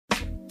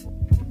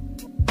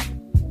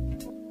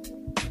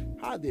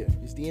Hi there,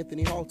 it's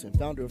D'Anthony Halton,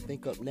 founder of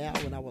Think Up Now,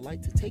 and I would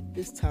like to take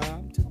this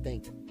time to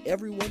thank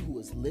everyone who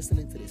is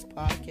listening to this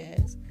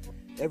podcast,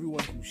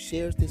 everyone who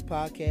shares this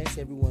podcast,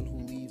 everyone who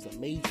leaves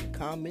amazing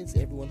comments,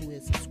 everyone who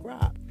has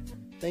subscribed.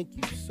 Thank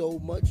you so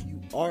much. You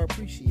are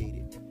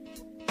appreciated.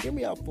 Hear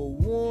me out for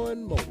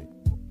one moment.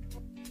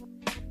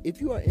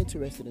 If you are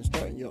interested in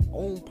starting your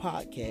own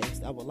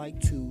podcast, I would like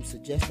to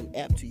suggest an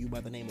app to you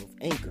by the name of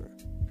Anchor.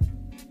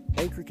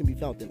 Anchor can be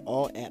found in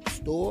all app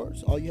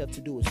stores. All you have to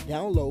do is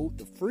download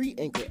the free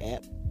Anchor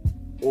app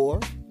or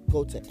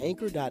go to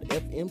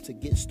anchor.fm to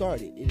get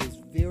started. It is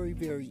very,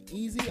 very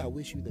easy. I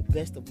wish you the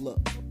best of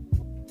luck.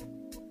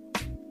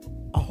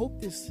 I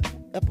hope this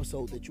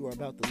episode that you are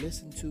about to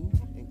listen to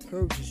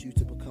encourages you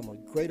to become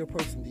a greater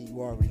person than you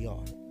already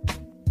are.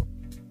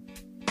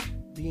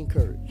 Be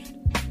encouraged.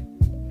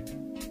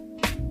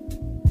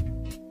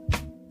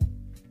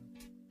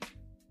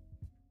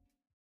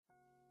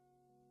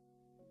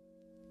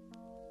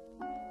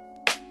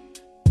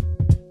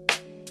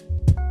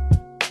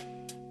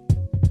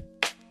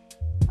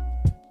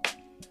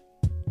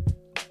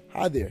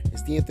 Hi there,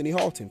 it's D'Anthony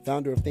Halton,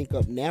 founder of Think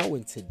Up Now,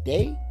 and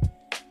today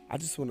I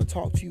just want to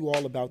talk to you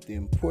all about the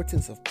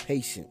importance of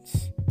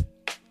patience.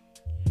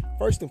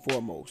 First and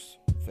foremost,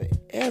 for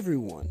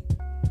everyone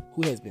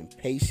who has been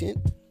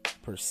patient,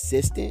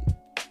 persistent,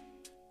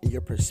 and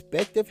your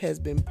perspective has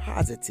been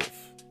positive,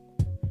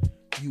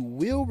 you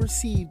will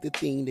receive the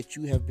thing that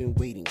you have been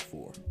waiting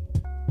for.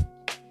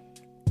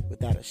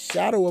 Without a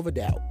shadow of a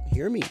doubt,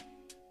 hear me.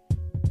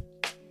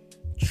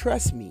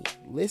 Trust me,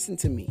 listen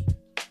to me.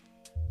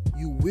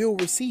 You will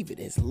receive it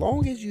as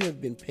long as you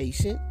have been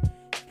patient,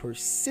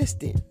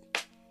 persistent,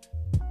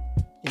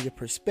 and your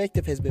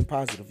perspective has been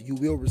positive. You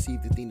will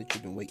receive the thing that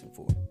you've been waiting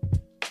for.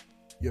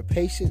 Your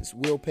patience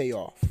will pay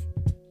off.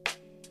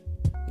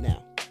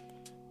 Now,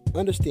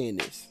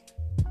 understand this.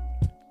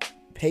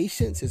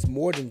 Patience is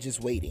more than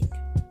just waiting.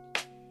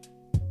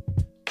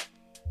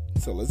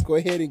 So let's go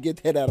ahead and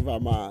get that out of our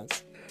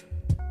minds.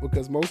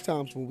 Because most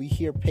times when we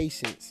hear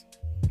patience,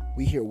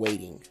 we hear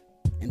waiting.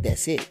 And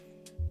that's it.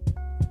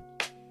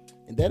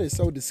 And that is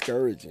so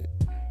discouraging.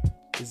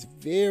 It's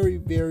very,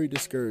 very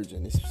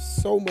discouraging.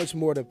 It's so much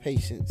more to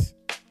patience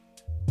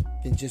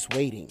than just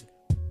waiting.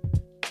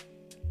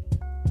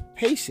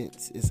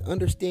 Patience is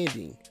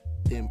understanding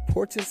the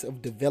importance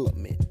of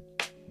development,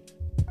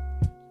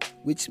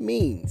 which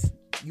means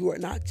you are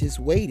not just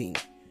waiting,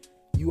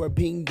 you are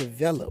being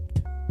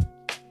developed.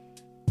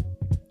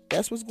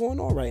 That's what's going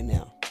on right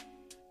now.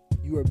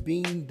 You are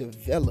being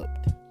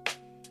developed.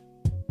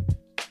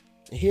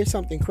 And here's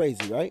something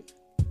crazy, right?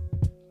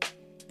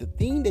 The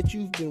thing that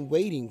you've been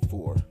waiting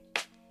for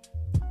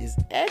is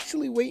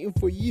actually waiting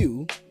for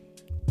you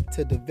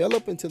to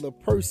develop into the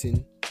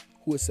person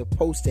who is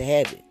supposed to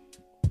have it.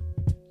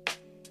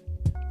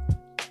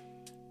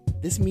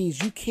 This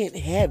means you can't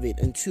have it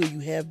until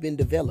you have been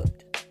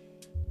developed.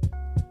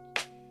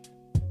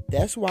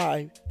 That's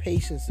why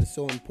patience is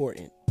so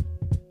important.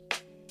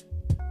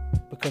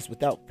 Because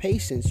without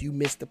patience, you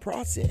miss the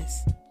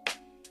process.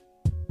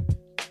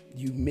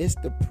 You miss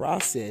the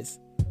process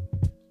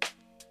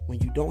when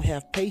you don't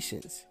have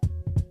patience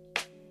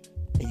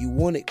and you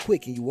want it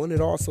quick and you want it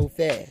all so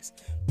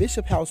fast.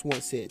 Bishop House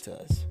once said to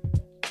us,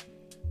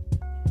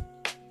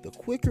 the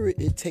quicker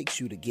it takes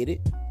you to get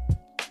it,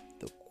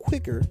 the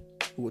quicker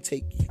it will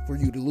take for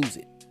you to lose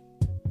it.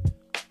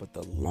 But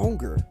the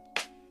longer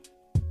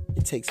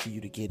it takes for you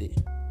to get it,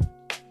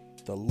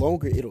 the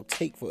longer it'll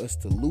take for us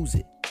to lose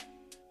it.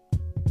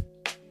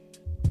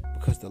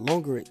 Because the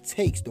longer it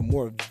takes, the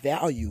more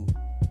value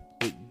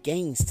it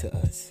gains to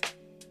us.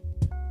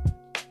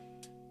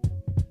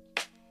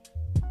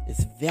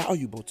 It's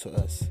valuable to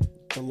us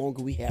the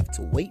longer we have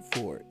to wait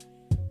for it,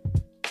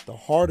 the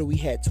harder we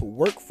had to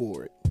work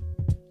for it.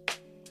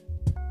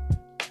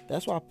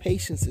 That's why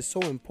patience is so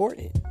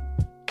important.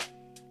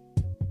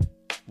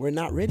 We're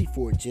not ready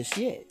for it just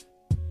yet.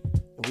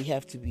 And we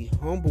have to be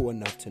humble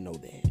enough to know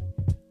that.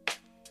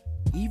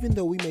 Even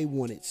though we may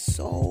want it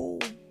so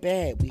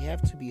bad, we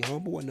have to be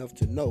humble enough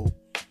to know,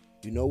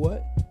 you know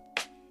what?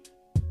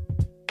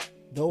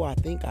 Though I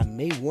think I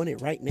may want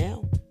it right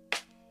now,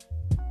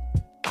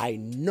 I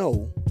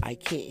know I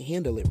can't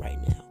handle it right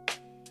now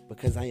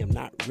because I am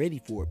not ready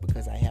for it,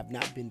 because I have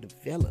not been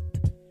developed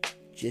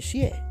just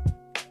yet.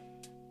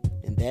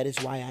 And that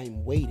is why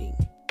I'm waiting.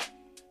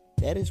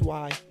 That is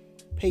why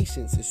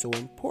patience is so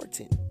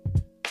important.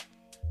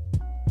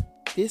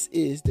 This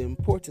is the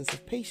importance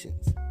of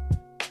patience.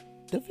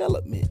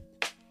 Development.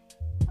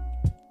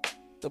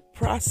 The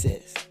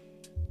process.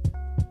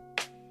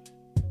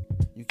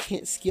 You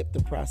can't skip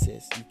the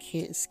process. You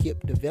can't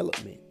skip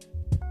development.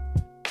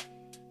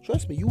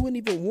 Trust me, you wouldn't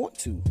even want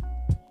to.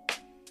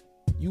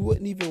 You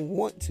wouldn't even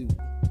want to.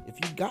 If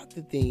you got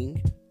the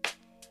thing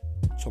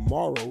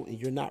tomorrow and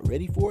you're not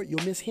ready for it,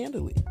 you'll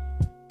mishandle it.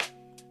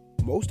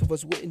 Most of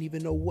us wouldn't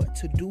even know what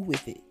to do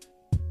with it.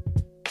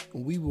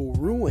 And we will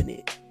ruin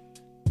it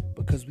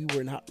because we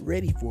were not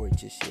ready for it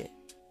just yet.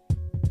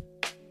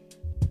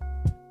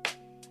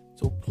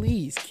 So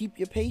please keep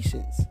your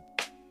patience.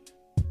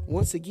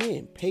 Once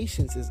again,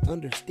 patience is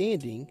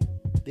understanding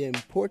the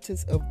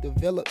importance of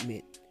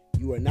development.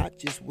 You are not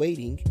just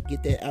waiting.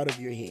 Get that out of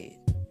your head.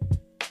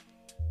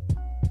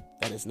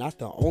 That is not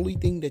the only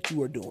thing that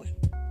you are doing.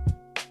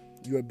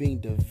 You are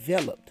being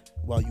developed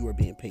while you are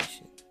being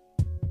patient.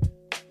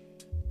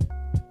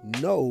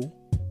 Know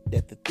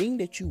that the thing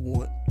that you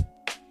want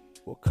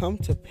will come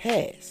to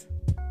pass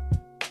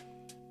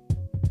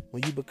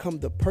when you become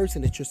the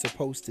person that you're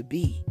supposed to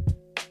be.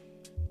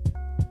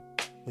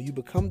 When you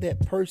become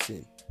that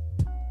person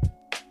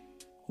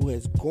who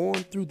has gone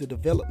through the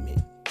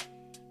development,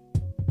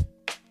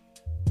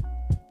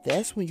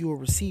 that's when you will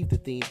receive the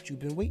thing that you've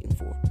been waiting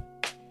for.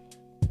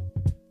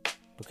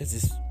 Because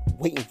it's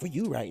waiting for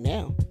you right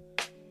now.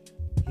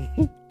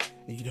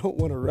 You don't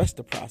want to rush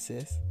the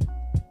process.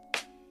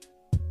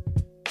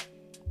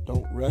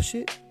 Don't rush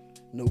it.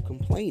 No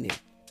complaining.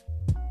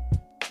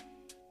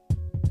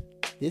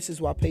 This is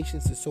why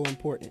patience is so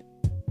important.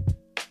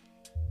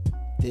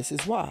 This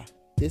is why.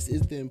 This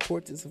is the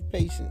importance of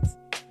patience.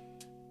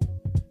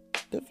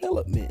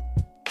 Development.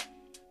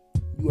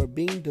 You are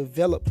being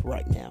developed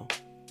right now.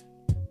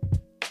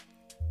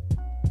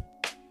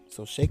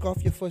 So shake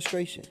off your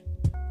frustration.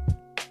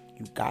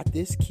 You got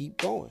this. Keep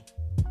going.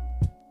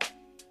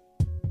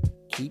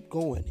 Keep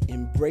going.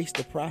 Embrace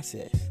the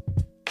process.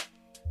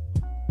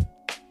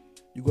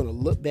 You're going to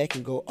look back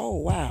and go, oh,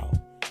 wow.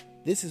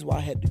 This is why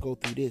I had to go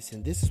through this.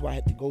 And this is why I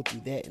had to go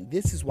through that. And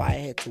this is why I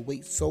had to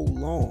wait so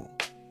long.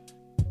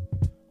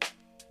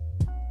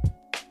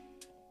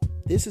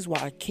 This is why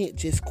I can't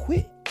just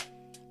quit.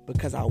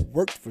 Because I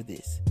worked for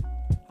this.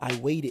 I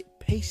waited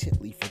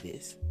patiently for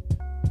this.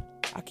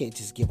 I can't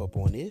just give up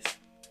on this.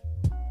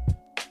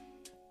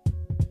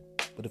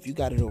 But if you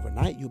got it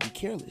overnight, you'll be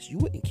careless. You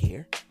wouldn't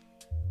care.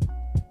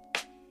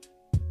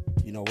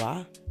 You know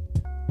why?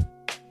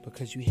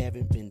 Because you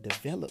haven't been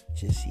developed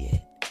just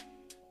yet.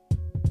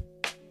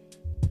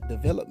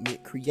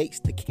 Development creates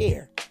the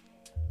care.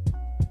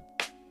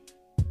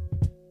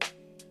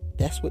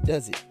 That's what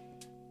does it.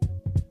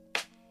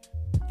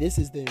 This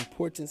is the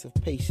importance of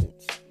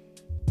patience.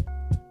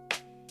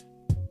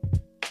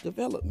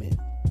 Development.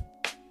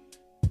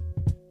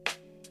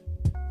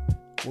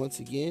 Once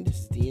again, this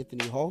is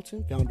D'Anthony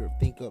Halton, founder of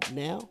Think Up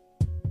Now.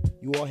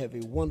 You all have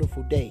a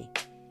wonderful day.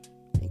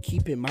 And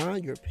keep in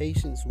mind, your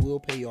patience will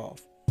pay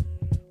off.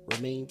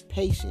 Remain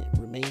patient,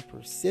 remain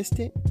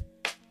persistent,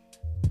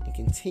 and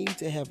continue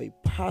to have a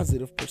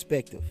positive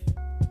perspective.